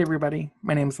Hey everybody,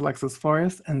 my name is Alexis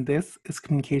Flores, and this is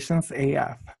Communications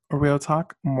AF, a real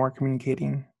talk, more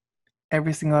communicating.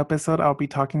 Every single episode, I'll be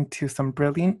talking to some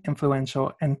brilliant,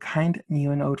 influential, and kind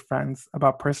new and old friends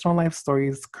about personal life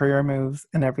stories, career moves,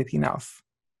 and everything else.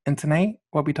 And tonight,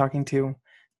 we'll be talking to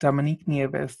Dominique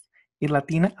Nieves, a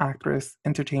Latina actress,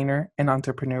 entertainer, and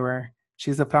entrepreneur.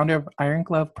 She's the founder of Iron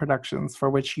Glove Productions, for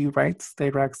which she writes,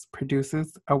 directs,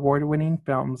 produces award-winning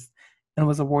films, and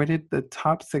was awarded the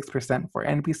top 6% for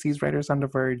NBC's Writers on the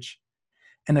Verge.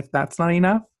 And if that's not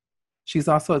enough, she's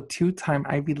also a two-time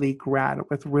Ivy League grad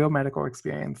with real medical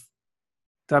experience.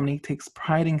 Dominique takes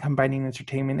pride in combining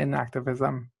entertainment and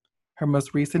activism. Her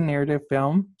most recent narrative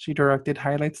film she directed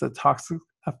highlights the toxic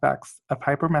effects of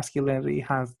hypermasculinity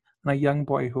has on a young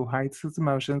boy who hides his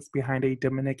emotions behind a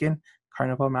Dominican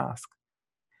carnival mask.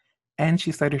 And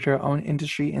she started her own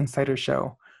industry insider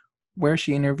show, where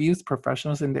she interviews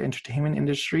professionals in the entertainment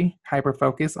industry,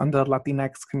 hyper-focused on the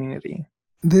Latinx community.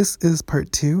 This is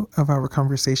part 2 of our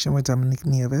conversation with Dominique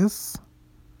Nieves.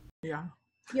 Yeah.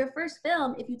 Your first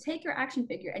film, if you take your action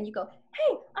figure and you go,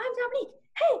 hey, I'm Dominique,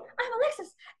 hey, I'm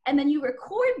Alexis, and then you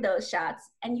record those shots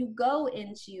and you go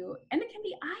into, and it can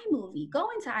be iMovie, go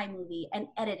into iMovie and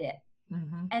edit it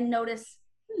and notice,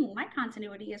 my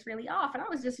continuity is really off. And I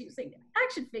was just using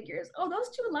action figures. Oh, those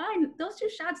two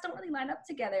shots don't really line up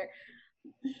together.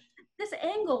 This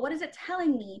angle, what is it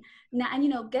telling me? Now,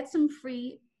 and get some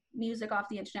free music off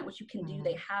the internet, which you can do.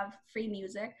 They have free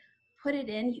music. Put it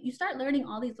in. You start learning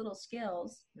all these little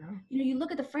skills. Yeah. You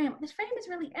look at the frame. This frame is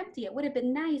really empty. It would have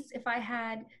been nice if I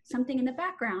had something in the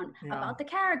background about the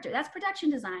character. That's production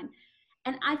design.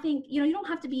 And I think, you don't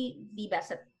have to be the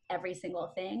best at every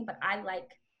single thing, but I like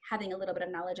having a little bit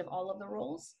of knowledge of all of the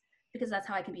roles, because that's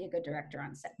how I can be a good director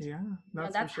on set. Yeah,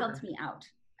 that's helped me out.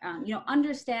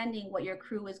 Understanding what your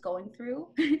crew is going through,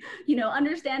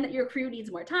 understand that your crew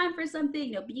needs more time for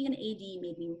something, being an AD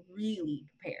made me really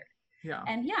prepared. Yeah.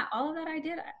 And all of that I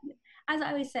did, as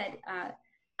I always said,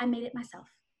 I made it myself.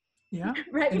 Yeah.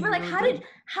 Right. People are like, how did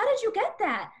you get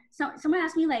that? So someone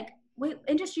asked me like, wait,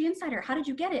 industry insider, how did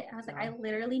you get it? I was like, I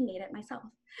literally made it myself.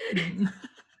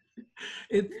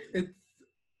 It's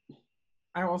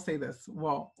I will say this.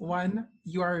 Well, one,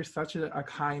 you are such a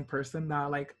kind person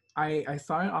that like I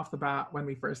saw it off the bat when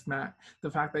we first met. The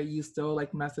fact that you still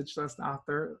like messaged us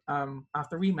after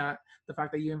we met, the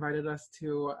fact that you invited us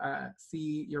to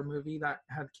see your movie that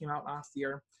had came out last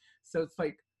year. So it's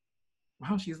like,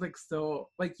 wow, she's like still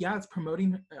like, yeah, it's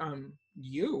promoting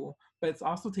you, but it's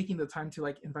also taking the time to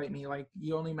like invite me. Like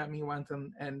you only met me once,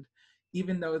 and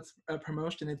even though it's a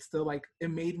promotion, it's still like, it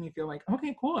made me feel like,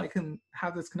 okay, cool, I can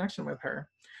have this connection with her.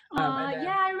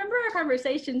 Yeah, I remember our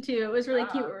conversation too. It was really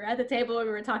cute. We were at the table, we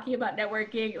were talking about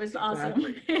networking. It was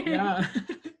awesome. Yeah.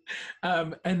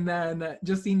 And then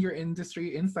just seeing your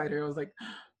industry insider, I was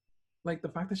like the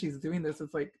fact that she's doing this,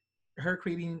 it's like her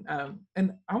creating,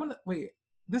 and I want to, wait,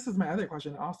 this is my other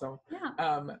question also.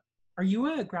 Yeah. Are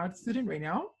you a grad student right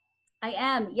now? I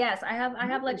am. Yes, I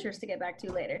have lectures to get back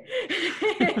to later.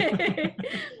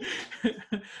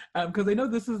 Because I know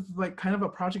this is like kind of a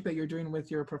project that you're doing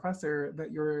with your professor,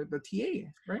 that you're the TA,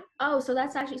 right? Oh, so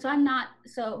that's actually,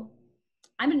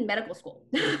 I'm in medical school.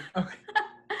 Okay.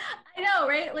 I know,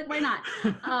 right? Like, why not?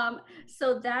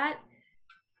 So that,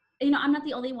 I'm not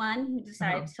the only one who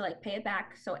decided to like pay it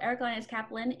back. So Eric Lyons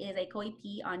Kaplan is a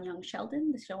co-EP on Young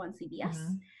Sheldon, the show on CBS.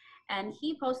 And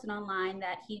he posted online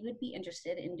that he would be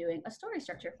interested in doing a story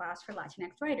structure class for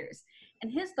Latinx writers. And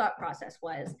his thought process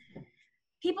was,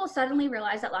 people suddenly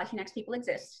realized that Latinx people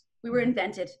exist. We were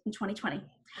invented in 2020.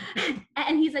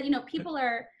 And he said, people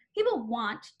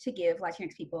want to give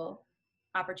Latinx people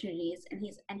opportunities.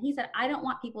 And he said, I don't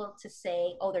want people to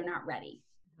say, oh, they're not ready.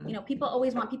 People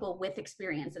always want people with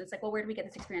experience. And it's like, well, where do we get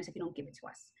this experience if you don't give it to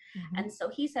us? And so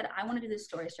he said, I want to do this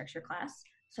story structure class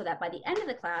so that by the end of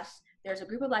the class, there's a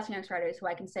group of Latinx writers who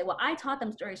I can say, well, I taught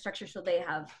them story structure so they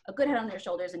have a good head on their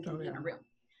shoulders and can be in a room.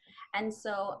 And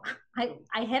so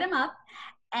I hit him up,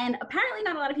 and apparently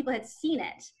not a lot of people had seen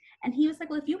it. And he was like,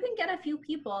 well, if you can get a few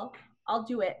people, I'll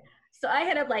do it. So I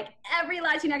hit up like every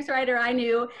Latinx writer I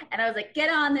knew, and I was like, get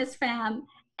on this, fam.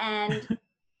 And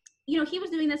he was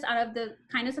doing this out of the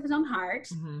kindness of his own heart.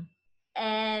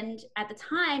 And at the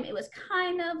time it was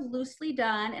kind of loosely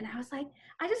done. And I was like,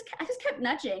 I just kept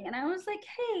nudging. And I was like,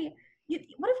 hey,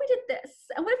 what if we did this?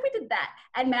 And what if we did that?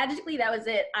 And magically that was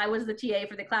it. I was the TA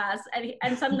for the class.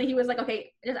 And suddenly he was like,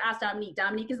 okay, just ask Dominique.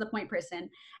 Dominique is the point person.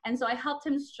 And so I helped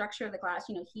him structure the class.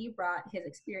 He brought his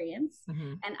experience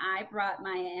and I brought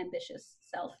my ambitious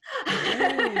self.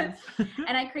 Yes.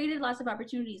 And I created lots of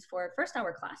opportunities for first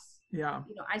hour class. Yeah.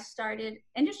 I started,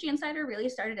 Industry Insider really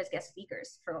started as guest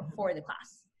speakers for the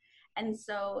class. And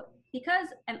so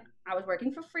and I was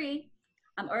working for free,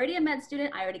 I'm already a med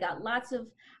student. I already got lots of,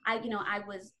 I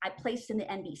placed in the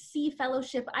NBC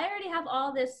fellowship. I already have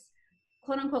all this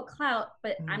quote unquote clout,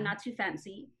 but I'm not too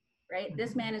fancy, right?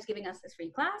 This man is giving us this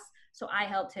free class. So I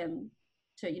helped him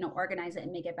to, organize it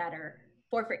and make it better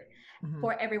for free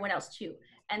for everyone else too.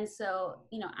 And so,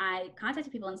 I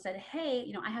contacted people and said,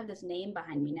 hey, I have this name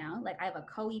behind me now. Like I have a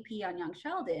co-EP on Young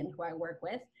Sheldon who I work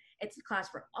with. It's a class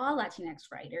for all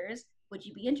Latinx writers. Would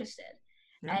you be interested?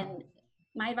 Yeah. And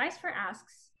my advice for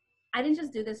asks, I didn't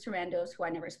just do this to randos who I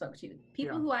never spoke to.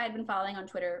 People who I had been following on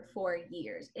Twitter for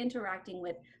years, interacting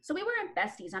with. So we weren't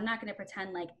besties. I'm not going to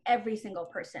pretend like every single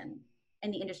person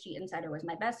in the industry insider was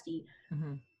my bestie.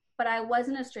 But I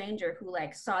wasn't a stranger who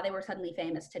like saw they were suddenly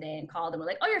famous today and called and was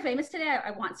like, oh, you're famous today. I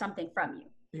want something from you.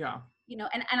 Yeah.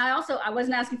 And I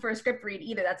wasn't asking for a script read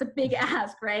either. That's a big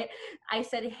ask, right? I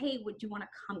said, hey, would you want to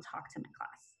come talk to my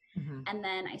class? And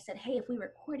then I said, hey, if we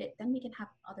record it, then we can have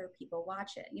other people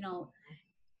watch it.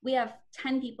 We have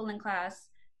 10 people in class.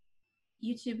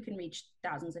 YouTube can reach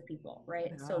thousands of people,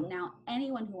 right? Yeah. So now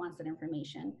anyone who wants that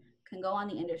information can go on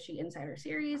the Industry Insider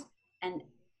series and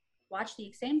watch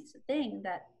the same thing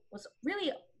that was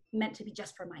really meant to be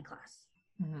just for my class.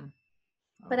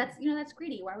 But that's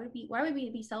greedy. Why would we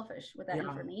be selfish with that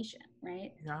information,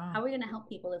 right? Yeah. How are we going to help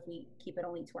people if we keep it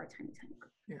only to our tiny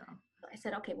group? Yeah. So I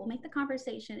said, okay, we'll make the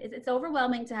conversation. It's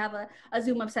overwhelming to have a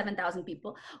Zoom of 7,000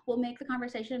 people. We'll make the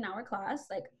conversation in our class.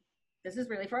 Like, this is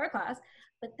really for our class.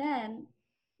 But then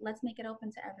let's make it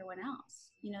open to everyone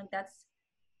else.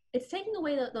 It's taking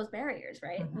away those barriers,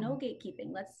 right? No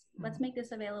gatekeeping. Let's make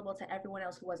this available to everyone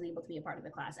else who wasn't able to be a part of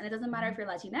the class. And it doesn't matter if you're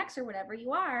Latinx or whatever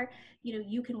you are,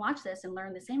 you can watch this and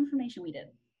learn the same information we did.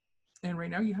 And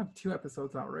right now you have 2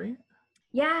 episodes out, right?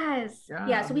 Yes.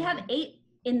 Yeah. So we have 8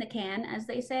 in the can, as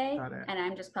they say, and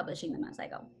I'm just publishing them as I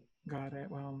go. Got it.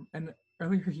 Well, and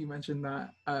earlier you mentioned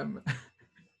that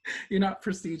you're not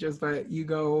prestigious, but you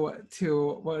go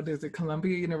to, what is it,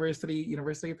 Columbia University,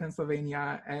 University of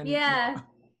Pennsylvania, and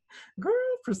girl,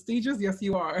 prestigious, yes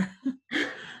you are. You're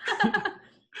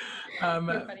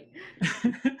funny.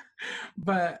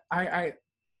 But I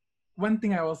one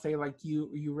thing I will say, like you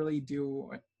really do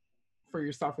for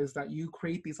yourself is that you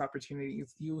create these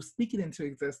opportunities, you speak it into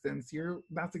existence.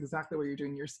 That's exactly what you're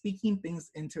doing. You're speaking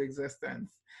things into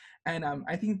existence. And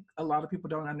I think a lot of people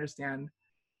don't understand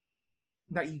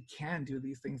that you can do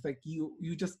these things. Like you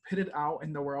just put it out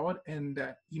in the world and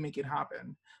you make it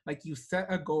happen. Like you set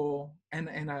a goal and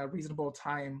a reasonable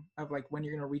time of like when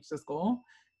you're going to reach this goal,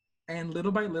 and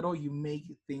little by little you make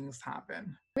things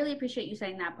happen. I really appreciate you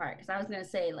saying that part, because I was going to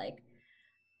say, like,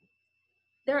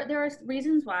 there are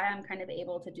reasons why I'm kind of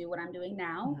able to do what I'm doing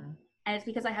now. And it's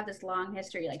because I have this long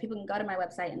history. Like, people can go to my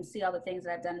website and see all the things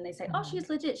that I've done and they say, oh, she's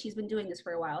legit, she's been doing this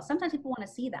for a while. Sometimes people want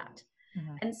to see that.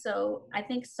 And so I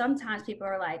think sometimes people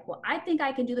are like, well, I think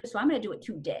I can do this, so I'm going to do it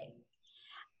today.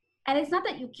 And it's not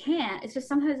that you can't, it's just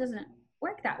sometimes it doesn't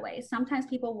work that way. Sometimes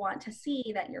people want to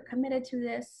see that you're committed to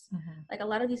this. Like a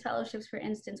lot of these fellowships, for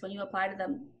instance, when you apply to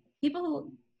them, people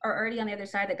who are already on the other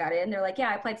side that got in, they're like, yeah,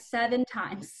 I applied 7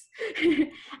 times.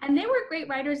 And they were great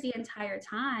writers the entire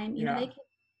time.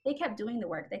 They kept doing the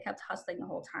work. They kept hustling the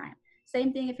whole time.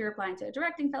 Same thing if you're applying to a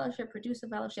directing fellowship, producer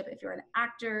fellowship, if you're an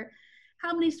actor.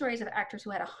 How many stories of actors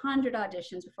who had 100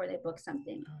 auditions before they booked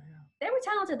something? Oh, yeah. They were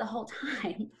talented the whole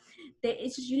time.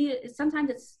 It's just,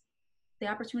 sometimes it's the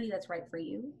opportunity that's right for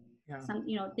you.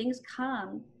 Yeah. Things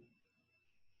come.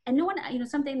 And no one,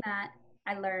 something that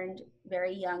I learned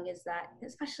very young is that,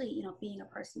 especially, being a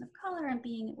person of color and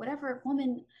being whatever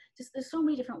woman, just there's so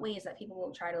many different ways that people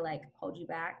will try to like hold you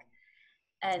back.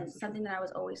 And that's something that I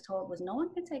was always told was, no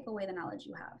one can take away the knowledge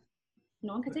you have.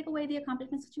 No one can take away the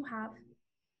accomplishments that you have.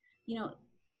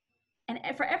 And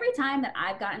for every time that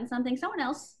I've gotten something, someone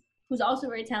else who's also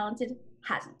very talented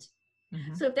hasn't.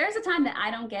 So if there's a time that I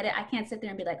don't get it, I can't sit there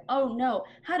and be like, oh no,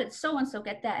 how did so-and-so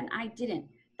get that and I didn't?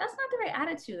 That's not the right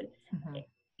attitude.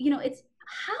 It's,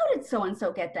 how did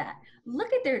so-and-so get that?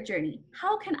 Look at their journey.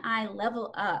 How can I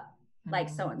level up like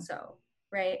so-and-so,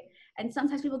 right? And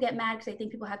sometimes people get mad because they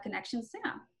think people have connections.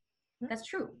 Yeah, that's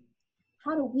true.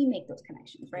 How do we make those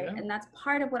connections, right? Yeah. And that's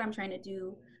part of what I'm trying to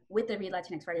do with the Read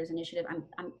Latinx Writers Initiative.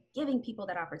 I'm giving people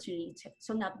that opportunity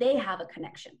so now they have a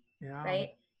connection, right?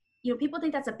 People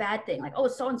think that's a bad thing. Like, oh,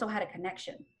 so-and-so had a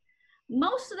connection.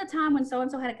 Most of the time when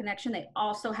so-and-so had a connection, they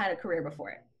also had a career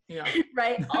before it,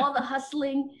 right? All the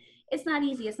hustling, it's not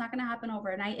easy. It's not going to happen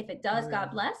overnight. If it does,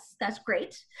 God bless, that's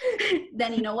great.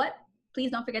 Then you know what?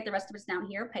 Please don't forget the rest of us down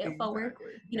here. Pay it forward.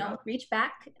 Reach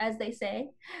back, as they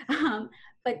say.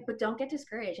 But don't get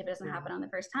discouraged if it doesn't happen on the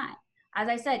first time. As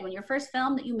I said, when your first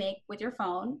film that you make with your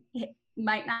phone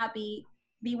might not be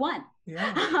one.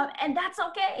 Yeah. And that's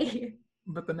okay.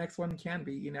 But the next one can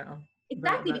be, you know.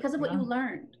 Exactly, because of what you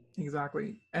learned.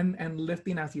 Exactly. And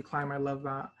lifting as you climb, I love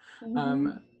that.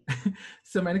 Mm-hmm.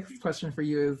 So my next question for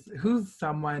you is, who's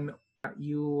someone that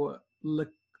you look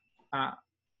at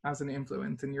as an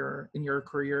influence in your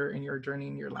career, in your journey,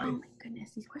 in your life? Oh my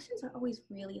goodness, these questions are always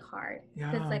really hard.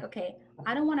 Yeah. Because like, okay,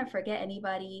 I don't want to forget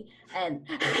anybody, and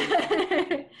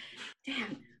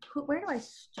damn, where do I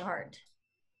start?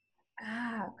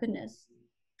 Ah, goodness.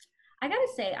 I gotta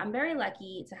say, I'm very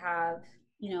lucky to have,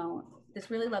 you know, this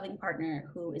really loving partner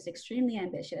who is extremely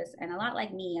ambitious and a lot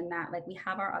like me in that, like, we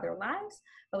have our other lives,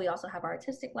 but we also have our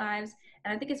artistic lives.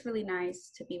 And I think it's really nice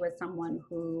to be with someone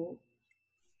who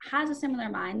has a similar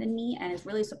mind than me and is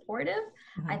really supportive.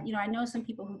 Mm-hmm. I know some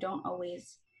people who don't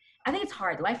always. I think it's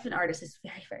hard. Life of an artist is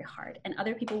very, very hard, and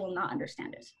other people will not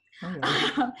understand it. Oh,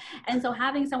 yeah. And so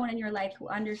having someone in your life who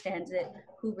understands it,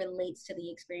 who relates to the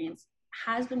experience,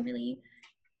 has been really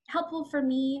helpful for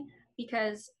me,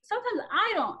 because sometimes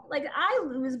I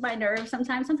lose my nerve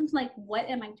sometimes. Sometimes I'm like, what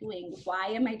am I doing? Why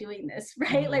am I doing this?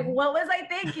 Right? Mm-hmm. Like, what was I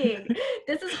thinking?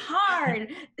 This is hard.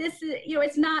 This is,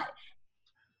 it's not.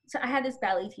 So I had this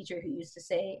ballet teacher who used to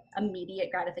say immediate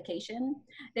gratification.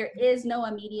 There is no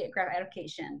immediate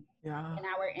gratification in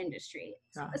our industry,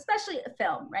 especially a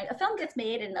film, right? A film gets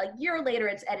made and a year later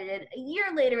it's edited, a year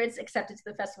later it's accepted to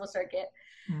the festival circuit.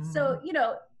 Mm-hmm. So,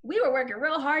 we were working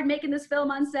real hard making this film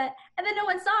on set, and then no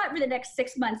one saw it for the next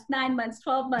 6 months, 9 months,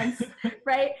 12 months,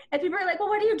 right? And people are like, well,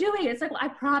 what are you doing? It's like, well, I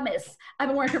promise I've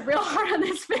been working real hard on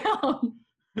this film.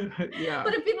 Yeah.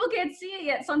 But if people can't see it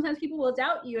yet, sometimes people will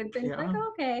doubt you and think like, oh,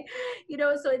 okay,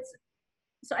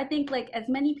 so I think, like, as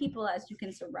many people as you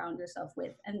can surround yourself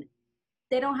with, and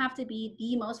they don't have to be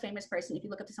the most famous person. If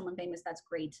you look up to someone famous, that's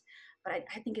great. But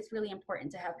I think it's really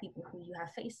important to have people who you have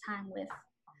FaceTime with,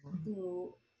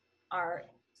 who are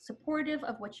supportive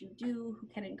of what you do, who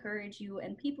can encourage you,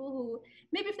 and people who,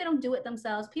 maybe if they don't do it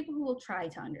themselves, people who will try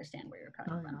to understand where you're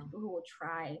coming from, people who will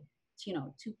try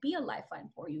to be a lifeline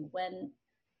for you when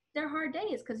they're hard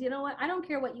days. Because you know what, I don't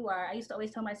care what you are. I used to always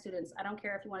tell my students, I don't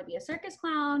care if you want to be a circus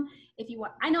clown, if you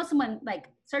want, I know someone like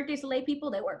Cirque du Soleil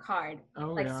people, they work hard.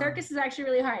 Circus is actually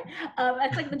really hard.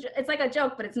 It's like a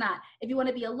joke, but it's not. If you want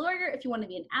to be a lawyer, if you want to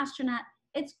be an astronaut,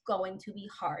 it's going to be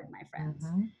hard, my friends.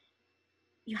 Mm-hmm.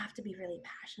 You have to be really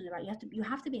passionate about it. You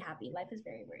have to be happy. Life is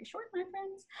very, very short, my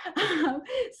friends.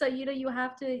 So you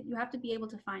have to be able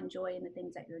to find joy in the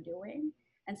things that you're doing.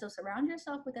 And so surround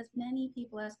yourself with as many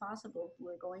people as possible who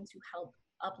are going to help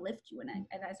uplift you. And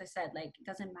as I said, like, it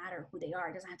doesn't matter who they are.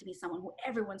 It doesn't have to be someone who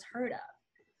everyone's heard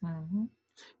of.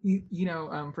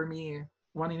 Mm-hmm. For me,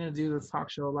 wanting to do this talk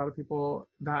show, a lot of people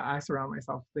that I surround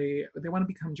myself, they want to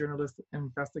become journalists,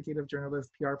 investigative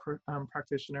journalists, PR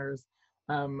practitioners,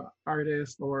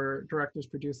 artists or directors,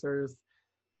 producers.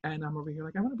 And I'm over here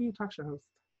like, I want to be a talk show host.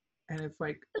 And it's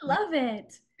like, I love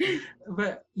it.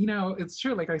 But it's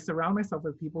true. Like, I surround myself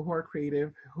with people who are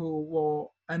creative, who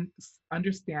will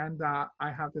understand that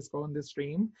I have this goal and this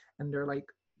dream, and they're like,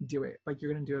 do it. Like,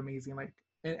 you're gonna do amazing. Like,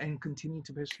 and continue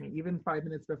to push me. Even 5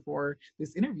 minutes before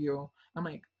this interview, I'm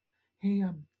like, hey,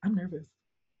 I'm nervous.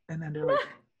 And then they're like,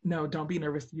 no, don't be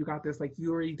nervous. You got this. Like,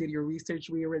 you already did your research.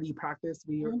 We already practiced.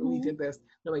 We did this.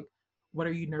 They're like, what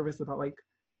are you nervous about? Like,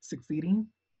 succeeding?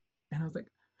 And I was like,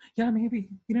 yeah, maybe,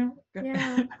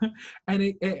 Yeah. And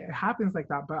it happens like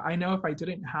that. But I know if I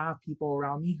didn't have people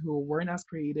around me who weren't as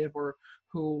creative, or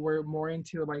who were more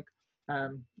into like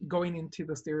going into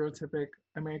the stereotypic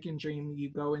American dream,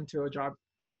 you go into a job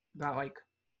that, like,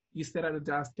 you sit at a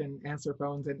desk and answer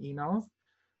phones and emails,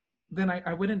 then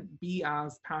I wouldn't be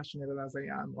as passionate as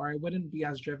I am, or I wouldn't be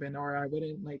as driven, or I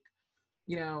wouldn't, like,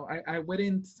 I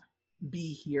wouldn't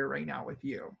be here right now with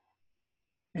you.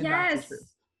 And yes.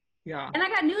 Yeah. And I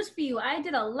got news for you. I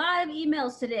did a lot of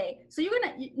emails today. So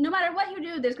no matter what you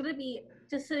do, there's going to be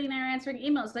just sitting there answering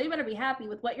emails. So you better be happy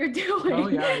with what you're doing. Oh,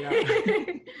 yeah.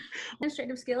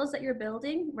 Administrative skills that you're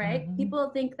building, right? Mm-hmm. People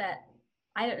think that,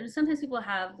 sometimes people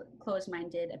have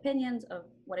closed-minded opinions of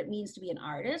what it means to be an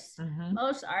artist. Mm-hmm.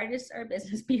 Most artists are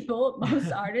business people.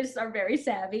 Most artists are very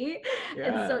savvy. Yeah.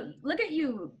 And so look at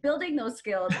you building those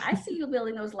skills. I see you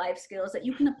building those life skills that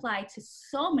you can apply to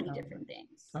so many different things.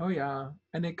 Oh, yeah.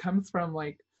 And it comes from,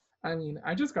 like,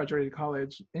 I just graduated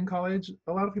college. In college,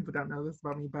 a lot of people don't know this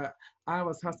about me, but I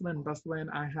was hustling and bustling.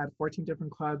 I had 14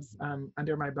 different clubs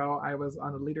under my belt. I was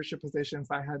on a leadership position.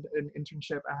 So I had an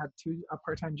internship. I had 2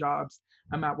 part-time jobs.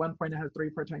 At one point, I had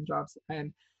 3 part-time jobs.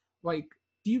 And, like,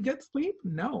 do you get sleep?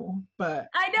 No. But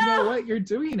I know. You know what? You're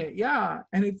doing it. Yeah.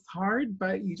 And it's hard,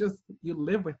 but you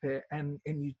live with it, and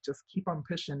you just keep on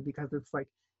pushing, because it's like,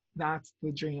 that's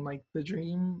the dream. Like, the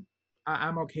dream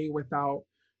I'm okay without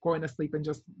going to sleep and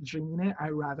just dreaming it.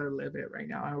 I'd rather live it right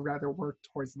now. I would rather work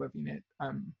towards living it,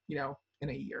 in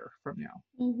a year from now.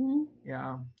 Mm-hmm.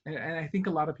 Yeah. And I think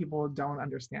a lot of people don't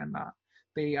understand that.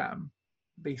 They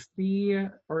see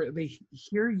or they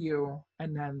hear you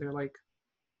and then they're like,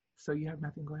 so you have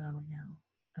nothing going on right now.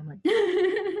 I'm like,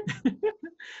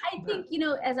 I think,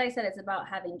 as I said, it's about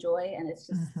having joy. And it's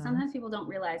just mm-hmm. sometimes people don't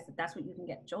realize that that's what you can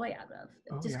get joy out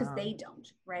of just because they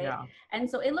don't. Right. Yeah. And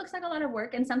so it looks like a lot of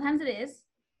work and sometimes it is.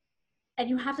 And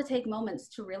you have to take moments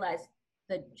to realize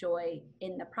the joy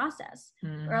in the process,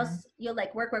 or else you'll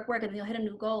like work, and then you'll hit a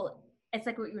new goal. It's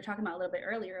like what you were talking about a little bit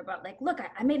earlier about like, look,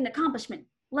 I made an accomplishment.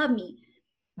 Love me.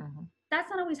 That's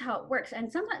not always how it works.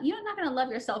 And sometimes you're not going to love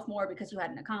yourself more because you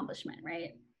had an accomplishment,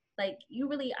 right? Like you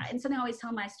really, and something I always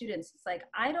tell my students, it's like,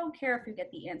 I don't care if you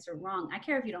get the answer wrong. I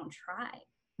care if you don't try.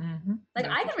 Like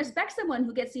I can respect someone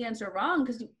who gets the answer wrong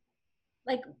because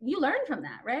like you learn from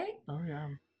that, right? Oh yeah.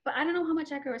 But I don't know how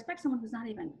much I can respect someone who's not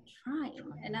even trying.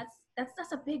 And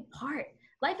that's a big part.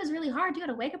 Life is really hard. You got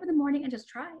to wake up in the morning and just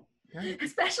try,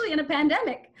 especially in a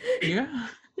pandemic. Yeah.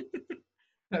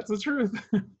 That's the truth.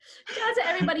 Shout out to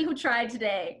everybody who tried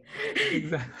today.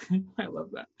 Exactly. I love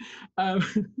that.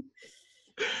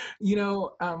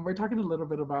 We're talking a little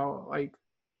bit about like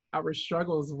our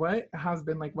struggles. What has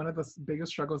been like one of the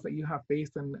biggest struggles that you have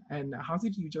faced and how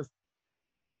did you just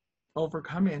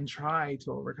overcome it and try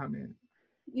to overcome it?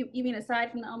 You mean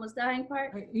aside from the almost dying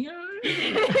part? Yeah.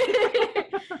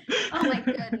 Oh my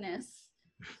goodness.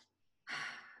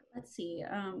 Let's see.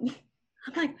 I'm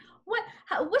like,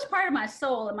 which part of my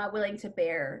soul am I willing to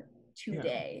bear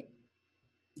today?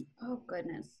 Yeah. Oh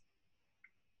goodness.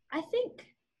 I think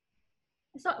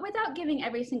so. Without giving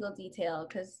every single detail,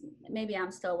 because maybe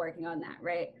I'm still working on that,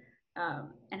 right?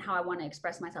 And how I want to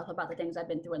express myself about the things I've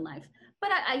been through in life.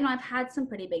 But I've had some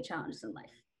pretty big challenges in life.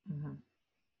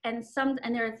 And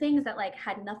there are things that like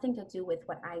had nothing to do with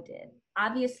what I did.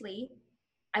 Obviously,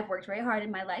 I've worked very hard in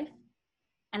my life.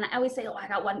 And I always say, I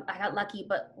got lucky,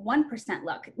 but 1%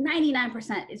 luck.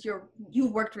 99% is you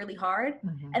worked really hard.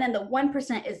 And then the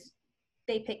 1% is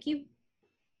they pick you,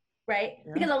 right?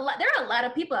 Yeah. Because there are a lot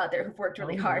of people out there who've worked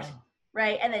really hard,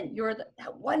 right? And then you're the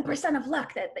 1% of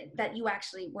luck that you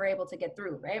actually were able to get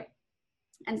through, right?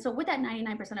 And so with that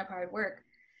 99% of hard work,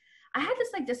 I had this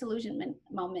like disillusionment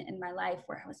moment in my life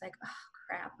where I was like, oh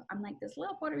crap, I'm like this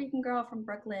little Puerto Rican girl from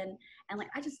Brooklyn. And like,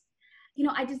 I just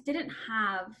didn't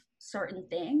have certain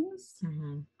things.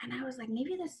 And I was like,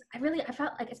 maybe I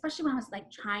felt like, especially when I was like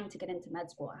trying to get into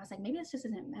med school, I was like, maybe this just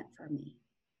isn't meant for me.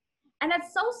 And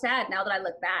that's so sad now that I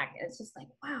look back. It's just like,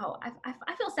 wow,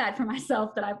 I feel sad for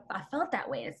myself that I felt that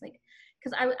way. It's like,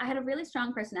 because I had a really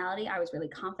strong personality. I was really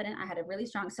confident. I had a really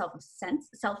strong sense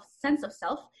of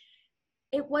self.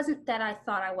 It wasn't that I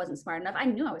thought I wasn't smart enough. I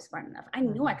knew I was smart enough. I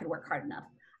knew I could work hard enough.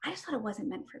 I just thought it wasn't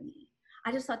meant for me.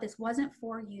 I just thought this wasn't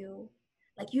for you.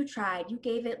 Like you tried, you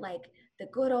gave it like the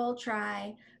good old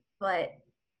try, but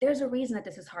there's a reason that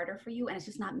this is harder for you and it's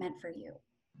just not meant for you.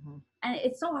 And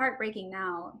it's so heartbreaking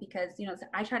now because,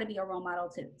 I try to be a role model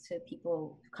to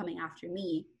people coming after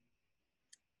me.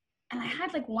 And I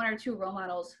had like one or two role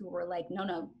models who were like,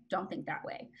 no, don't think that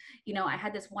way. I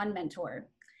had this one mentor.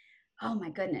 Oh my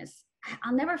goodness.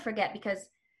 I'll never forget because,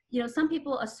 some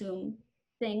people assume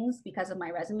things because of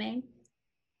my resume.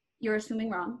 You're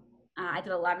assuming wrong. I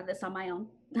did a lot of this on my own.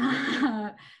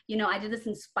 I did this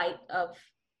in spite of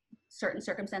certain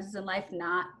circumstances in life,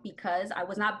 not because I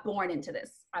was not born into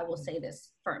this. I will say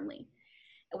this firmly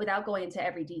without going into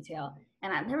every detail.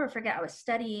 And I'll never forget, I was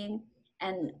studying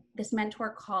and this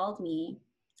mentor called me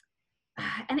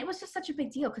and it was just such a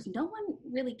big deal because no one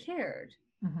really cared,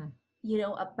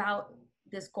 about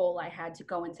this goal I had to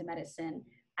go into medicine.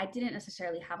 I didn't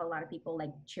necessarily have a lot of people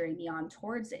like cheering me on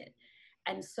towards it.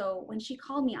 And so when she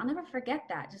called me, I'll never forget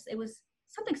that. It was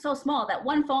something so small, that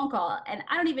one phone call, and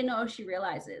I don't even know if she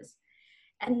realizes.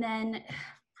 And then,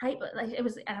 right, like and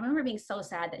I remember being so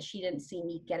sad that she didn't see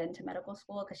me get into medical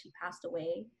school because she passed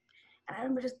away. And I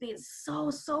remember just being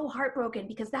so heartbroken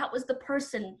because that was the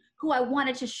person who I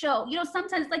wanted to show.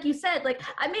 Sometimes, like you said, like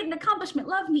I made an accomplishment,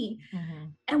 love me.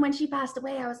 And when she passed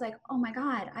away, I was like, oh my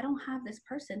God, I don't have this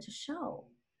person to show.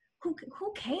 Who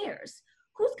cares?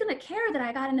 Who's going to care that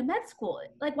I got into med school?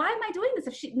 Like, why am I doing this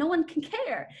if no one can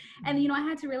care? And, I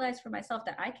had to realize for myself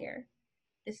that I care.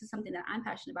 This is something that I'm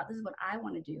passionate about. This is what I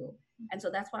want to do. And so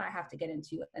that's what I have to get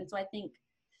into. And so I think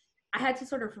I had to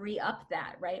sort of re-up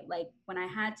that, right? Like when I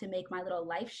had to make my little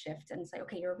life shift and say,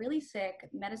 okay, you're really sick.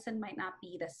 Medicine might not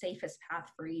be the safest path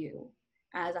for you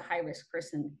as a high-risk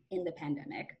person in the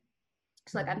pandemic.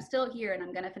 So like, I'm still here and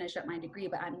I'm going to finish up my degree,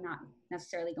 but I'm not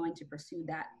necessarily going to pursue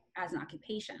that as an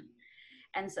occupation.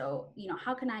 And so,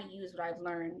 how can I use what I've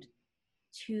learned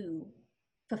to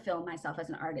fulfill myself as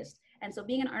an artist? And so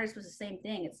being an artist was the same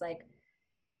thing. It's like,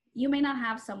 you may not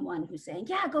have someone who's saying,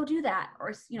 yeah, go do that,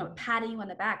 or, patting you on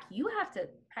the back. You have to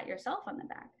pat yourself on the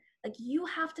back. Like, you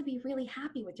have to be really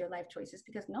happy with your life choices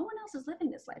because no one else is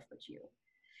living this life but you.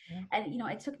 Yeah.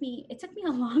 And, it took me a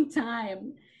long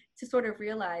time to sort of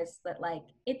realize that, like,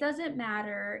 it doesn't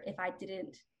matter if I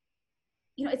didn't,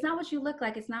 it's not what you look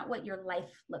like. It's not what your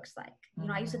life looks like.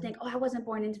 I used to think, oh, I wasn't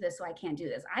born into this, so I can't do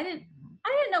this. I didn't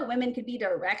know women could be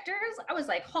directors. I was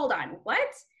like, hold on, what?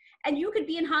 And you could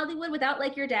be in Hollywood without,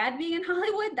 like, your dad being in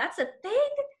Hollywood? That's a thing?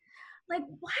 Like,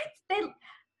 what?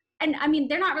 And I mean,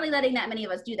 they're not really letting that many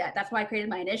of us do that. That's why I created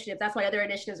my initiative. That's why other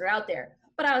initiatives are out there.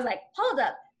 But I was like, hold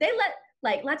up. They let,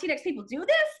 like, Latinx people do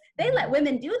this? They let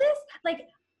women do this? Like,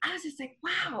 I was just like,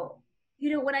 wow.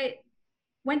 When I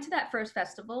went to that first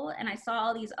festival and I saw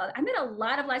all these other, I met a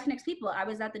lot of Latinx people. I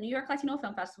was at the New York Latino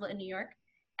Film Festival in New York.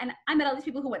 And I met all these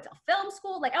people who went to film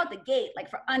school, like out the gate,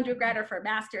 like for undergrad or for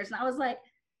master's. And I was like,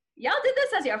 y'all did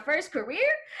this as your first career?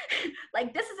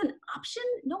 Like, this is an option?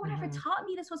 No one ever taught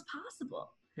me this was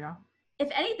possible. Yeah. If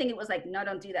anything, it was like, no,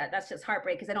 don't do that. That's just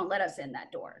heartbreak because they don't let us in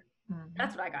that door.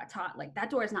 That's what I got taught. Like, that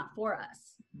door is not for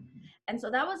us. And so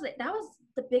that was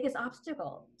the biggest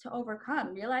obstacle to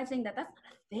overcome, realizing that that's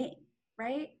not a thing,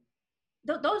 right?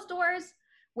 Those doors,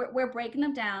 we're breaking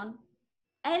them down.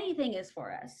 Anything is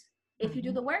for us. If you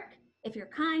do the work, if you're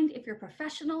kind, if you're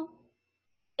professional,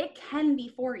 it can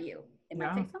be for you. It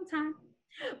might take some time,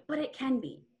 but it can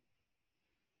be.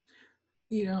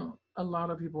 A lot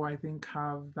of people, I think,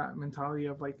 have that mentality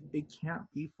of, like, it can't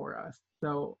be for us.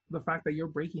 So the fact that you're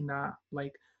breaking that,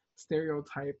 like,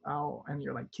 stereotype out and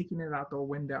you're, like, kicking it out the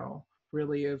window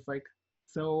really is, like,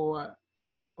 so,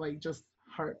 like, just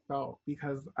heartfelt,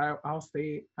 because I'll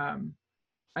say,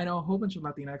 I know a whole bunch of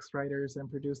Latinx writers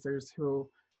and producers who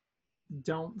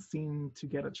don't seem to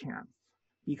get a chance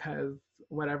because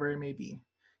whatever it may be,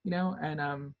 and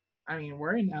I mean,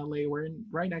 we're in LA, we're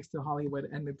right next to Hollywood,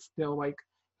 and it's still like,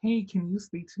 hey, can you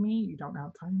speak to me? You don't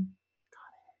have time?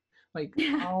 Got it.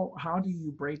 Like, how do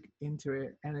you break into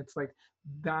it? And it's like,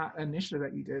 that initiative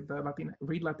that you did, the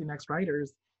Read Latinx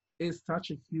Writers, is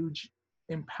such a huge,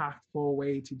 impactful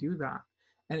way to do that.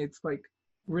 And it's like,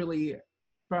 really,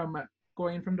 from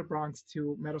going from the Bronx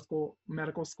to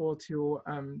medical school to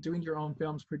doing your own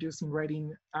films, producing,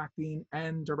 writing, acting,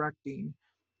 and directing,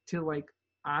 to, like,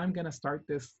 I'm gonna start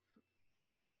this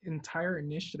entire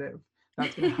initiative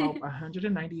that's gonna help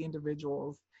 190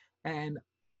 individuals, and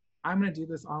I'm gonna do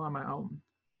this all on my own.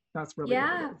 That's really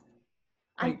what it is.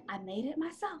 Like, I made it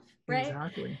myself, right?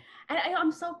 Exactly. And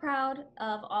I'm so proud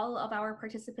of all of our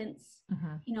participants.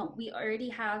 We already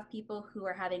have people who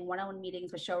are having one-on-one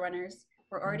meetings with showrunners.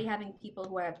 We're already having people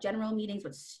who have general meetings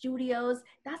with studios.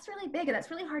 That's really big, and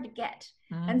that's really hard to get.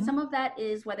 And some of that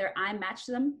is whether I matched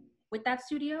them with that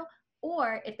studio,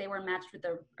 or if they were matched with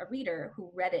a reader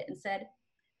who read it and said,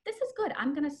 this is good,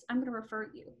 I'm gonna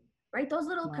refer you, right? Those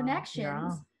little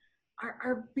connections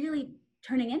are really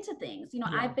turning into things.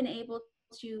 I've been able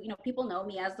to, people know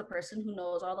me as the person who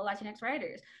knows all the Latinx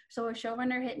writers. So a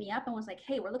showrunner hit me up and was like,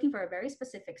 hey, we're looking for a very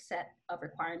specific set of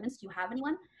requirements. Do you have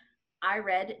anyone? I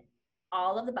read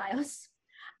all of the bios,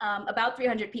 about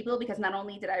 300 people, because not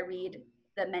only did I read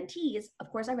the mentees, of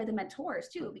course I read the mentors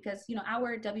too, because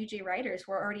our WJ writers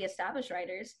who are already established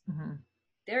writers,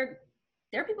 they're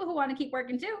people who want to keep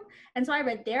working too. And so I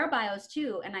read their bios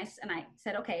too, and I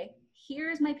said, okay,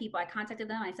 here's my people. I contacted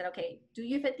them. I said, okay, do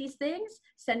you fit these things?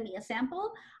 Send me a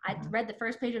sample. I read the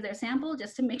first page of their sample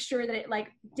just to make sure that it, like,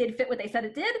 did fit what they said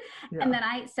it did. And then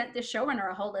I sent the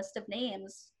showrunner a whole list of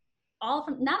names, all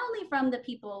from, not only from the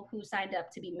people who signed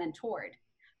up to be mentored,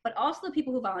 but also the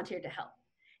people who volunteered to help.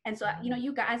 And so,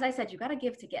 you guys, as I said, you got to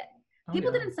give to get.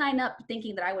 People didn't sign up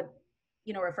thinking that I would,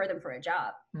 refer them for a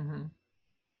job,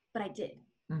 but I did,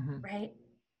 right?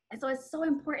 And so it's so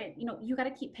important, you got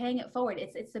to keep paying it forward.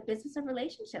 It's the business of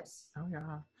relationships. Oh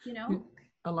yeah.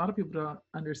 A lot of people don't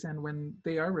understand when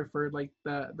they are referred, like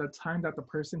the time that the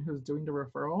person who's doing the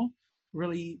referral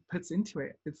really puts into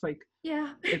it. It's like,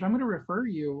 if I'm going to refer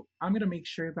you, I'm going to make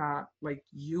sure that, like,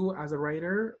 you as a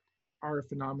writer are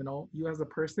phenomenal. You as a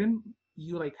person,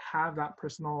 you, like, have that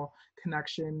personal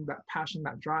connection, that passion,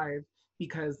 that drive.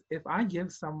 Because if I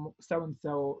give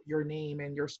so-and-so your name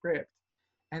and your script,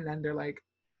 and then they're like,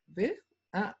 this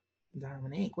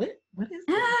Dominique, what is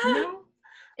this?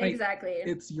 Like, exactly,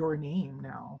 it's your name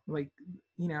now, like,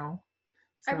 so.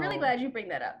 I'm really glad you bring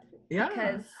that up, yeah,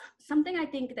 because something I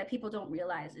think that people don't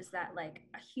realize is that, like,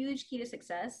 a huge key to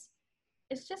success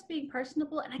it's just being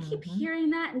personable. And I keep hearing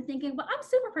that and thinking, well, I'm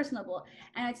super personable.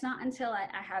 And it's not until I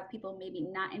have people maybe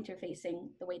not interfacing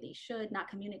the way they should, not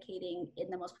communicating in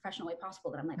the most professional way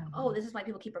possible, that I'm like, oh, this is why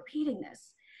people keep repeating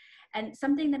this. And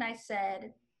something that I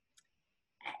said,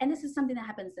 and this is something that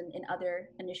happens in other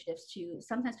initiatives too.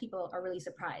 Sometimes people are really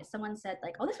surprised. Someone said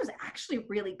like, oh, this was actually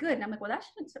really good. And I'm like, well, that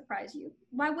shouldn't surprise you.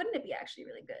 Why wouldn't it be actually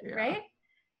really good, right?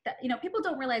 That, you know, people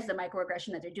don't realize the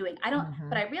microaggression that they're doing. I don't,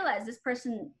 but I realized this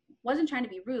person wasn't trying to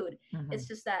be rude. It's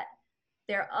just that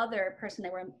their other person they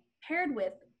were paired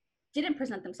with didn't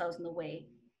present themselves in the way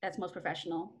that's most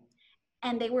professional.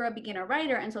 And they were a beginner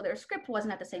writer. And so their script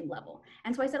wasn't at the same level.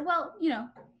 And so I said, well, you know,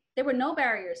 there were no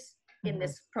barriers in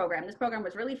this program. This program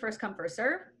was really first come, first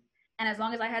serve. And as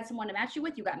long as I had someone to match you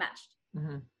with, you got matched.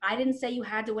 I didn't say you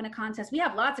had to win a contest. We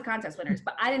have lots of contest winners,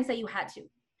 but I didn't say you had to.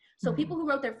 So people who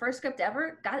wrote their first script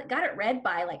ever got it read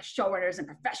by like showrunners and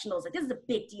professionals. Like, this is a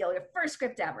big deal, your first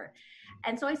script ever.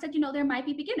 And so I said, you know, there might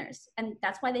be beginners. And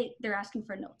that's why they're asking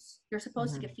for notes. You're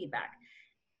supposed to give feedback.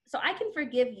 So I can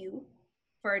forgive you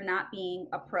for not being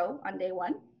a pro on day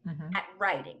one at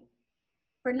writing,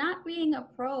 for not being a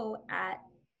pro at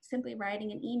simply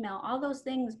writing an email, all those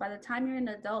things. By the time you're an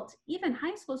adult, even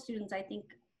high school students, I think,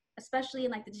 especially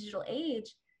in like the digital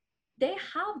age, they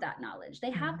have that knowledge. They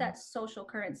have that social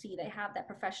currency. They have that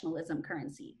professionalism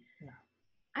currency.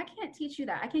 I can't teach you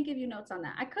that. I can't give you notes on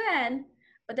that. I could,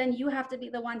 but then you have to be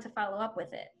the one to follow up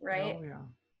with it, right?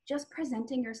 Just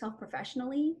presenting yourself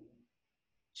professionally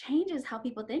changes how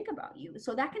people think about you.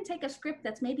 So that can take a script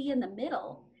that's maybe in the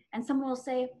middle, and someone will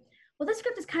say, well, this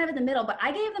script is kind of in the middle, but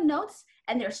I gave them notes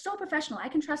and they're so professional. I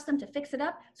can trust them to fix it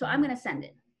up. So I'm going to send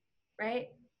it, right?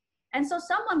 And so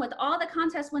someone with all the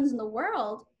contest wins in the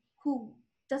world who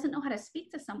doesn't know how to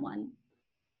speak to someone,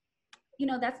 you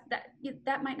know,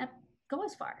 that might not go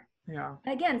as far.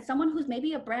 Again, someone who's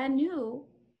maybe a brand new,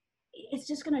 it's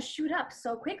just going to shoot up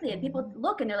so quickly, and people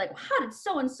look and they're like, well, how did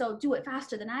so-and-so do it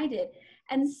faster than I did?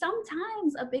 And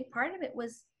sometimes a big part of it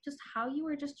was just how you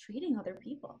were just treating other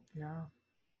people.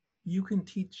 You can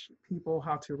teach people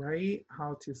how to write,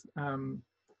 how to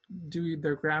do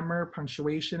their grammar,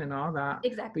 punctuation, and all that.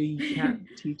 Exactly. But you can't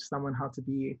teach someone how to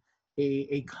be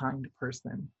a kind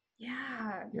person.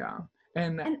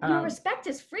 And you know, respect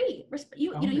is free.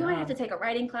 You might have to take a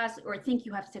writing class, or think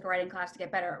you have to take a writing class to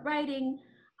get better at writing.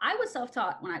 I was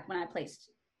self-taught when I placed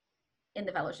in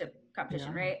the fellowship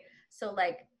competition, right? So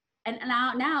like, and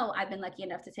now I've been lucky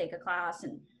enough to take a class,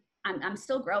 and I'm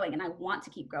still growing, and I want to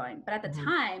keep growing. But at the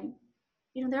time,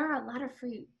 you know, there are a lot of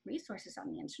free resources on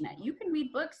the internet. You can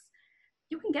read books.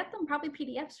 You can get them probably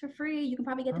PDFs for free. You can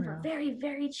probably get them for very,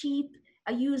 very cheap.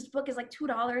 A used book is like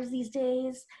 $2 these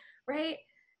days, right?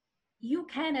 You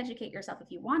can educate yourself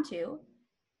if you want to.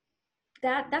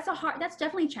 That's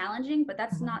definitely challenging, but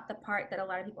that's not the part that a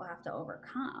lot of people have to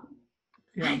overcome.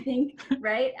 I think,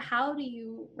 right? How do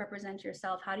you represent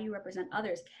yourself? How do you represent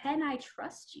others? Can I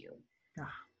trust you?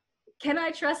 Can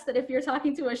I trust that if you're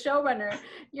talking to a showrunner,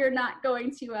 you're not going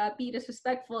to be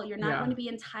disrespectful? You're not going to be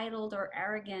entitled or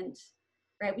arrogant,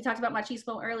 right? We talked about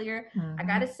machismo earlier. I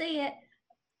got to say it.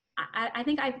 I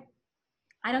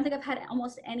don't think I've had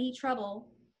almost any trouble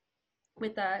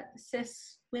with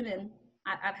cis women.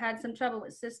 I've had some trouble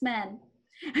with cis men.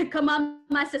 Come on,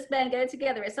 my cis men, get it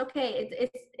together. It's okay.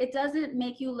 It doesn't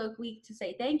make you look weak to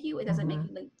say thank you. It doesn't make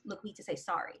you look weak to say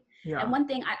sorry. And one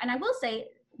thing, I will say,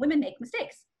 women make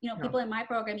mistakes. You know, people in my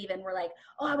program even were like,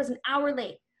 oh, I was an hour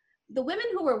late. The women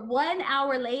who were 1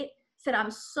 hour late said, I'm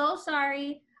so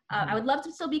sorry. I would love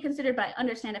to still be considered, but I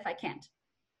understand if I can't.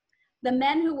 The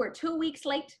men who were 2 weeks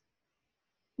late,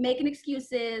 making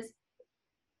excuses,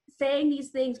 saying these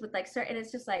things with like certain,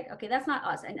 it's just like, okay, that's not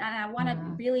us. And I want to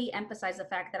really emphasize the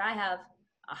fact that I have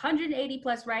 180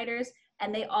 plus writers,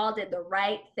 and they all did the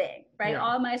right thing, right?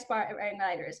 All my aspiring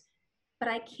writers. But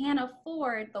I can't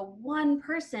afford the one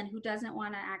person who doesn't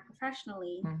want to act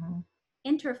professionally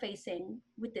interfacing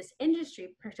with this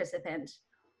industry participant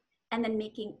and then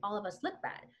making all of us look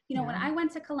bad. You know, when I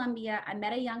went to Columbia, I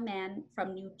met a young man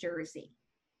from New Jersey,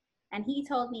 and he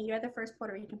told me, you're the first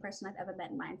Puerto Rican person I've ever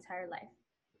met in my entire life.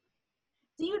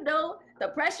 Do you know the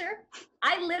pressure?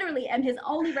 I literally am his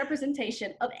only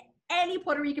representation of any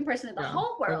Puerto Rican person in the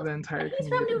whole world. And he's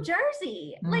from New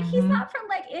Jersey. Like, he's not from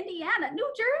like Indiana,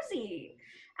 New Jersey.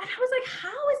 And I was like, how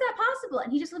is that possible?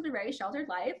 And he just lived a very sheltered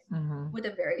life with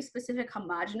a very specific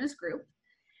homogenous group.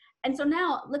 And so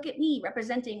now look at me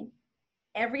representing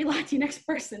every Latinx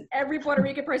person, every Puerto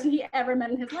Rican person he ever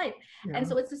met in his life. And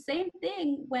so it's the same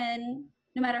thing when,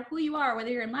 no matter who you are, whether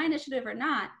you're in my initiative or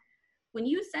not, when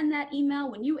you send that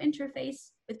email, when you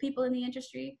interface with people in the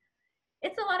industry,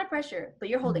 it's a lot of pressure, but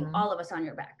you're holding all of us on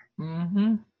your back.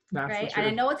 That's right? And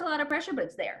I know it's a lot of pressure, but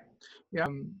it's there. Yeah.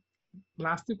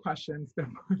 Last two questions.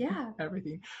 Yeah.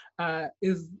 Everything.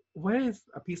 What is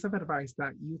a piece of advice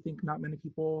that you think not many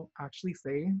people actually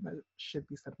say that should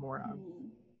be said more of?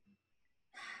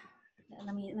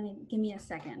 Let me give me a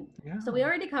second. Yeah. So we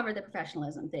already covered the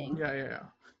professionalism thing. Yeah.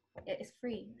 It's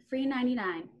free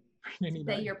 99.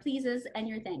 Say your pleases and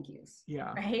your thank yous.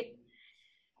 Yeah. Right.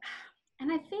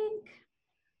 And I think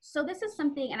so. This is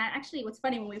something, and what's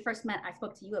funny, when we first met, I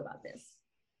spoke to you about this.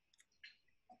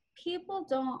 People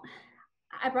don't.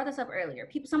 I brought this up earlier.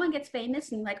 Someone gets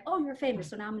famous and like, oh, you're famous,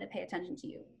 so now I'm going to pay attention to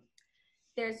you.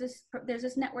 There's this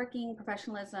networking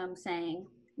professionalism saying,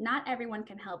 not everyone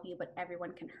can help you, but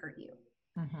everyone can hurt you.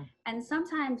 Mm-hmm. And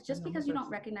sometimes just because you don't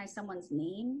recognize someone's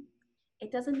name,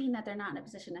 it doesn't mean that they're not in a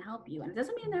position to help you. And it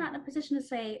doesn't mean they're not in a position to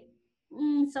say,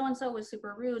 so-and-so was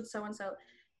super rude, so-and-so.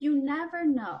 You never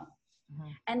know.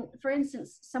 Mm-hmm. And for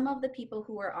instance, some of the people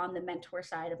who are on the mentor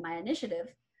side of my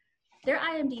initiative, their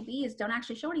IMDb's don't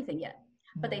actually show anything yet.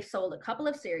 But they sold a couple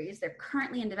of series. They're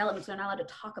currently in development, so they're not allowed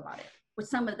to talk about it with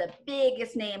some of the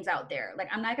biggest names out there. Like,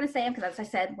 I'm not going to say them because, as I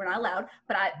said, we're not allowed,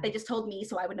 but they just told me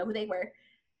so I would know who they were.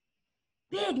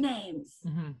 Big names.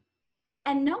 Mm-hmm.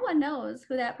 And no one knows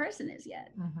who that person is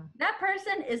yet. Mm-hmm. That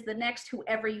person is the next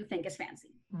whoever you think is fancy.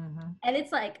 Mm-hmm. And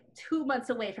it's like 2 months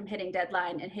away from hitting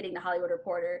deadline and hitting the Hollywood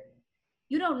Reporter.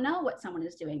 You don't know what someone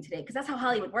is doing today because that's how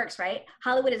Hollywood works, right?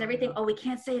 Hollywood is everything. Oh, we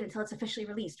can't say it until it's officially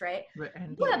released, right?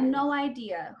 You have no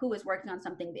idea who is working on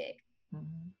something big.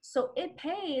 Mm-hmm. So it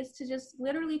pays to just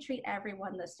literally treat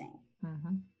everyone the same.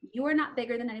 Mm-hmm. You are not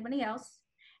bigger than anybody else.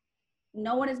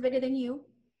 No one is bigger than you.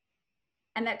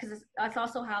 And because that's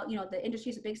also how, the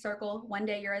industry is a big circle. One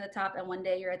day you're at the top and one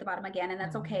day you're at the bottom again. And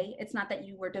that's okay. It's not that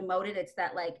you were demoted. It's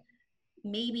that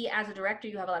maybe as a director,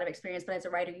 you have a lot of experience, but as a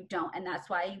writer, you don't. And that's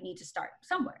why you need to start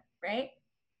somewhere, right?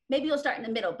 Maybe you'll start in the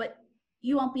middle, but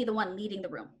you won't be the one leading the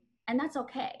room. And that's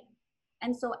okay.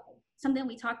 And so something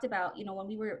we talked about, when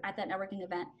we were at that networking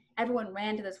event, everyone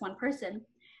ran to this one person.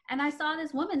 And I saw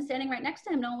this woman standing right next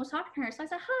to him. No one was talking to her. So I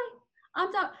said, hi,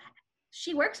 I'm Dom.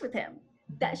 She works with him.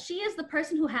 That she is the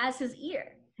person who has his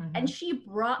ear. Mm-hmm. And she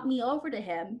brought me over to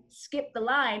him, skipped the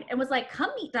line, and was like,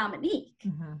 come meet Dominique.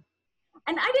 Mm-hmm.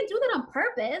 And I didn't do that on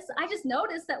purpose. I just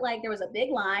noticed that there was a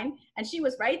big line and she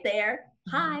was right there.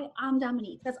 Hi, I'm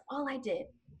Dominique. That's all I did.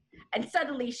 And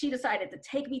suddenly she decided to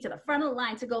take me to the front of the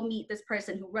line to go meet this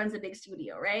person who runs a big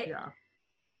studio, right? Yeah.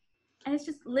 And it's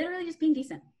just literally just being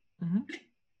decent. Mm-hmm.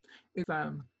 It's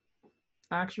I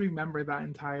actually remember that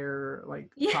entire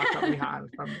talk that we had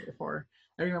from before.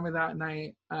 I remember that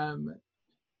night.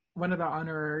 One of the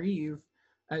honorees,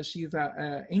 she's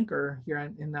an anchor here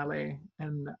in LA,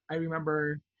 and I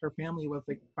remember her family was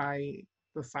by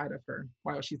the side of her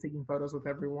while she's taking photos with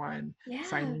everyone,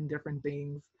 signing different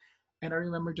things. And I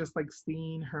remember just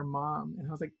seeing her mom, and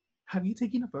I was like, have you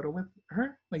taken a photo with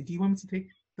her? Do you want me to take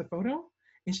the photo?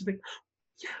 And she's like,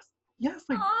 yes,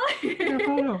 take a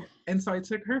photo. And so I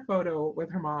took her photo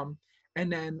with her mom,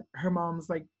 and then her mom's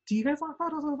like, do you guys want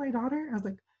photos of my daughter? I was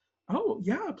like, oh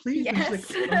yeah, please. Yes. And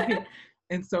she's like, okay.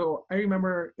 And so I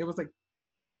remember it was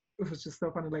just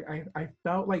so funny. I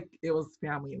felt like it was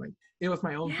family, it was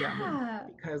my own family,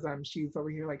 because she's over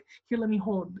here here, let me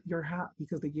hold your hat,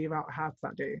 because they gave out hats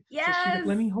that day. Yes. So she's like,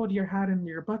 let me hold your hat and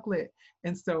your booklet.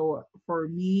 And so for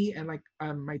me and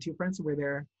my two friends who were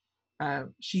there,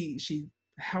 she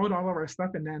held all of our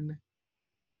stuff, and then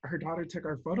her daughter took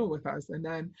our photo with us, and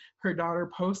then her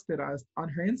daughter posted us on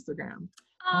her Instagram.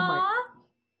 Aww. I'm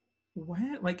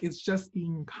like, what? It's just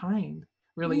being kind,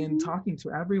 really, and talking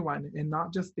to everyone, and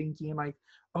not just thinking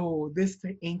oh, this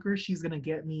anchor, she's gonna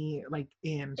get me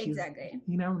in. She's, exactly.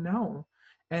 No.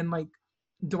 And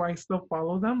do I still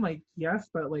follow them? Yes,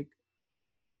 but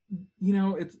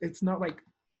it's not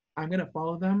I'm gonna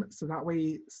follow them so that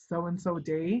way so and so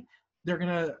day they're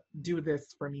gonna do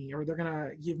this for me, or they're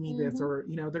gonna give me this, or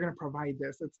they're gonna provide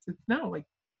this. It's no,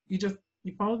 you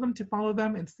follow them to follow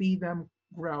them and see them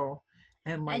grow.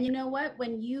 And and you know what,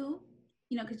 when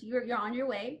because you're on your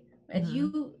way, if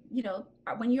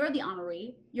when you're the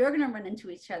honoree, you're gonna run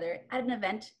into each other at an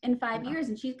event in 5 years,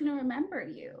 and she's gonna remember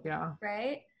you. Yeah.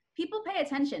 Right? People pay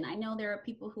attention. I know there are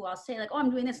people who I'll say oh, I'm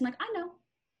doing this. I'm like, I know.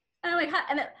 And I'm like,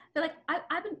 and they're like,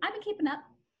 I've been keeping up.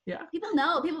 Yeah. People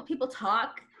know. People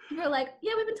talk. People are like,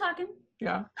 yeah, we've been talking.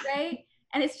 Yeah. Right?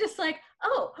 And it's just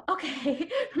oh, okay.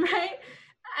 Right?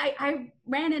 I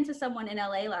ran into someone in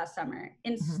LA last summer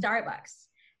in Starbucks,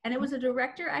 and it was a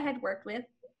director I had worked with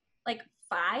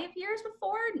 5 years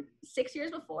before, 6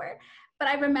 years before, but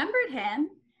I remembered him,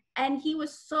 and he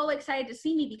was so excited to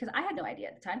see me because I had no idea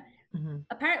at the time.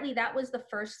 Apparently that was the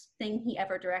first thing he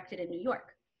ever directed in New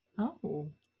York.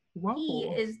 Oh. Whoa.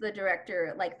 He is the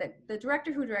director, like the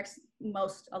director who directs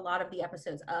a lot of the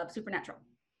episodes of Supernatural.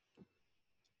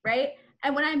 Right?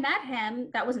 And when I met him,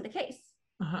 that wasn't the case.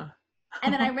 Uh-huh.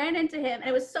 And then I ran into him, and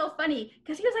it was so funny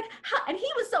because he was like, huh, and he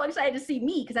was so excited to see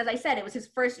me because, as I said, it was his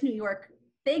first New York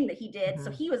thing that he did.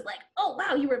 So he was like, "Oh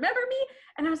wow, you remember me?"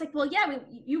 And I was like, "Well, yeah,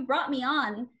 you brought me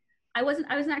on. I was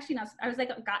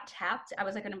like got tapped. I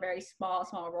was like in a very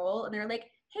small role, and they're like,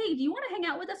 "Hey, do you want to hang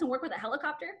out with us and work with a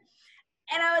helicopter?"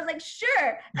 And I was like,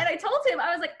 "Sure." And I told him,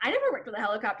 I was like, "I never worked with a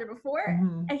helicopter before,"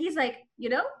 and he's like, "You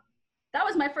know, that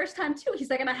was my first time too."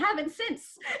 He's like, "And I haven't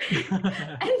since."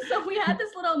 And so we had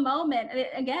this little moment. And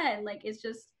again, like, it's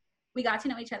just, we got to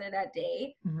know each other that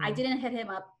day. I didn't hit him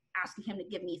up asking him to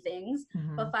give me things,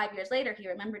 but 5 years later, he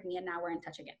remembered me, and now we're in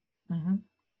touch again. Right?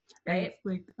 And it's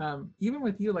like, even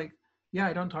with you, like, yeah,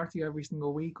 I don't talk to you every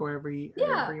single week or every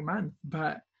month,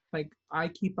 but like I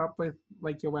keep up with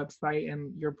like your website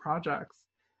and your projects.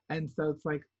 And so it's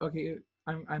like, okay,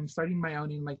 I'm starting my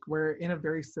own, and like we're in a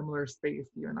very similar space,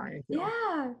 you and I feel.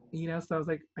 Yeah. You know, so I was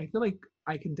like, I feel like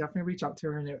I can definitely reach out to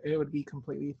her, and it would be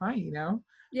completely fine, you know?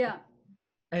 Yeah.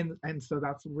 And so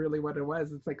that's really what it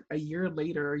was. It's like a year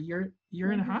later, a year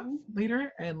and a half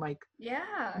later, and like,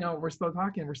 yeah, no, we're still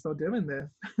talking, we're still doing this.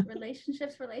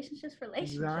 relationships.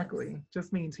 Exactly.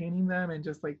 Just maintaining them, and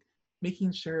just like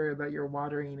making sure that you're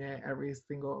watering it every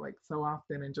single, like, so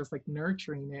often, and just like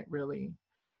nurturing it really.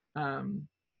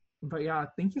 But yeah,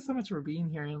 thank you so much for being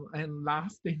here. And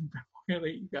last thing before I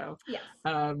let you go, yes,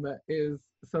 is,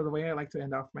 so the way I like to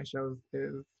end off my shows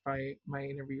is by my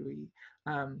interviewee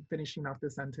finishing off the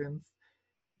sentence.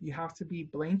 You have to be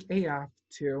blank AF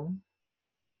to.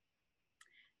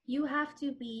 You have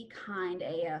to be kind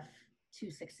AF to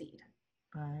succeed.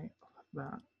 I love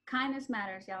that. Kindness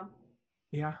matters, y'all.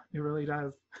 Yeah, it really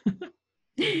does.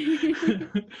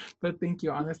 But thank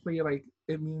you. Honestly, like,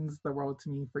 it means the world to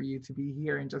me for you to be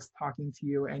here and just talking to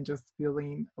you, and just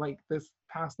feeling like this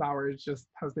past hour just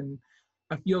has been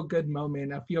a feel good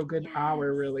moment, a feel good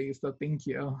hour, really. So thank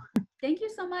you. Thank you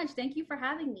so much. Thank you for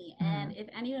having me. And if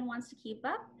anyone wants to keep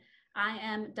up, I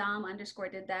am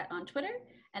Dom_did that on Twitter.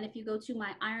 And if you go to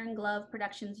my Iron Glove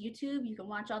Productions YouTube, you can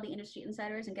watch all the industry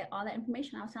insiders and get all that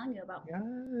information I was telling you about.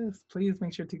 Yes, please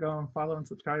make sure to go and follow and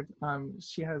subscribe.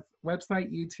 She has website,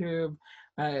 YouTube,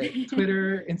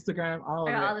 Twitter, Instagram, all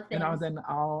of it. All the things. And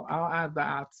I'll add the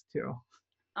apps too.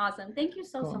 Awesome. Thank you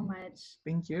so much.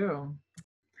 Thank you.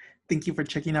 Thank you for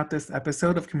checking out this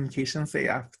episode of Communications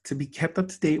AF. To be kept up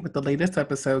to date with the latest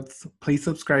episodes, please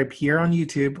subscribe here on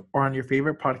YouTube or on your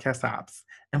favorite podcast apps,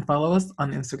 and follow us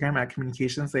on Instagram at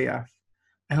Communications AF.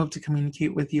 I hope to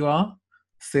communicate with you all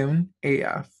soon,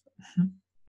 AF.